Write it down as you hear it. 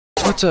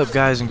What's up,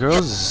 guys and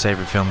girls? This is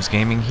Savory Films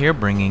Gaming here,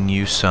 bringing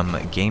you some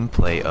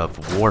gameplay of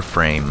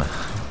Warframe.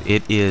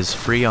 It is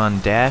free on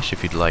Dash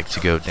if you'd like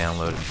to go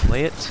download and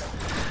play it.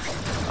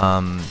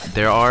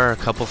 There are a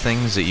couple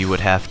things that you would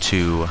have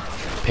to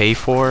pay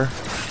for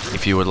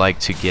if you would like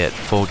to get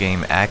full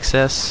game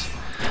access.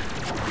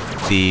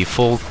 The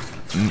full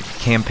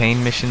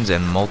campaign missions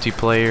and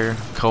multiplayer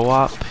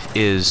co-op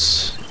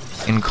is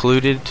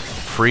included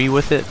free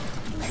with it,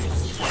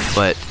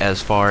 but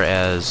as far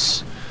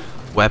as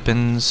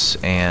weapons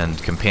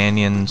and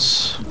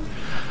companions,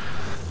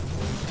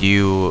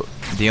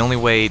 the only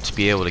way to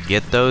be able to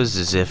get those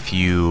is if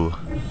you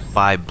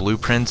buy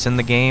blueprints in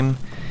the game,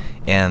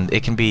 and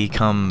it can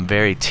become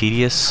very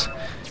tedious.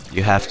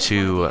 You have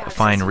to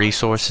find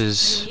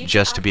resources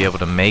just to be able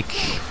to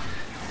make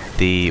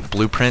the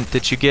blueprint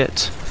that you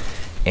get,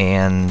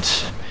 and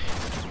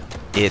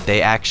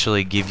they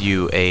actually give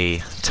you a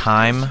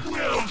time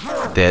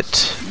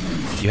that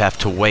you have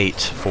to wait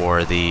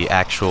for the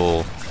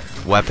actual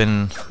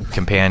weapon,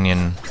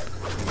 companion,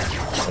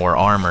 or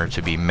armor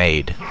to be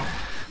made.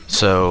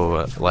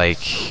 So,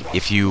 like,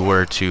 if you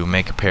were to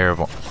make a pair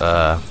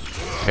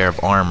of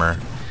armor,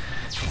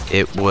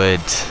 it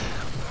would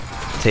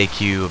take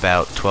you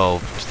about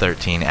 12 to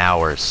 13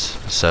 hours.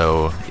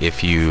 So,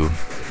 if you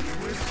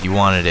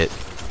wanted it,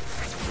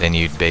 then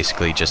you'd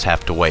basically just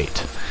have to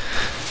wait.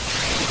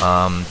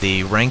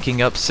 The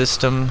ranking up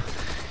system,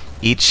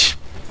 each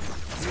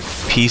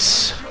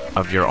piece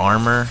of your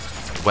armor,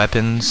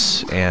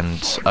 weapons, and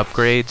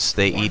upgrades,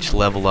 they each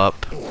level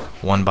up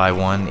one by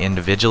one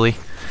individually,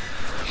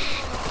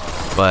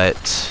 but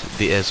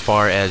as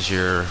far as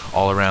your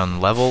all-around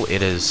level,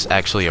 it is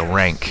actually a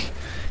rank,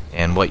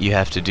 and what you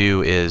have to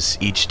do is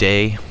each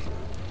day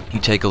you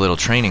take a little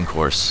training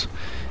course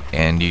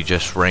and you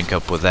just rank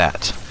up with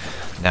that.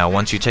 Now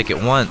once you take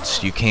it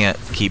once, you can't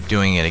keep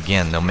doing it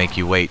again. They'll make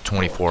you wait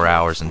 24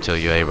 hours until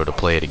you're able to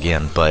play it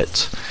again,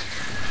 but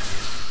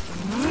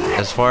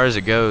as far as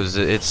it goes,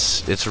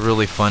 it's a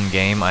really fun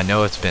game. I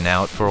know it's been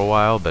out for a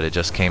while, but it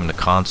just came to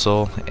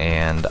console,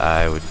 and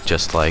I would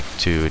just like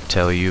to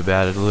tell you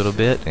about it a little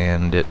bit.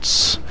 And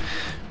it's a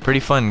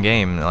pretty fun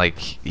game. Like,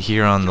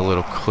 here on the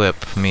little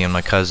clip, me and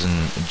my cousin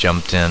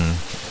jumped in a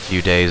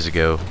few days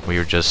ago. We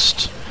were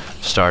just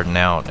starting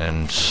out,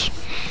 and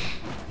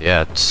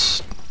yeah,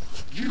 it's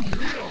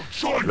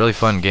a really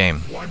fun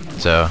game.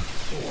 So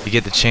if you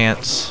get the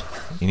chance,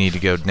 you need to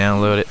go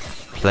download it,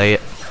 play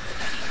it.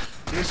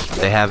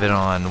 They have it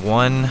on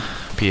One,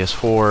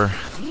 PS4,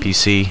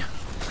 PC,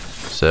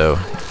 so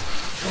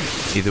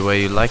either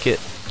way you like it,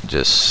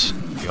 just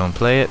go and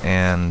play it.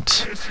 And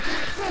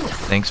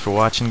thanks for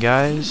watching,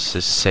 guys. This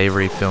is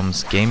Savory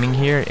Films Gaming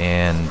here,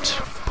 and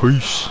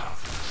peace.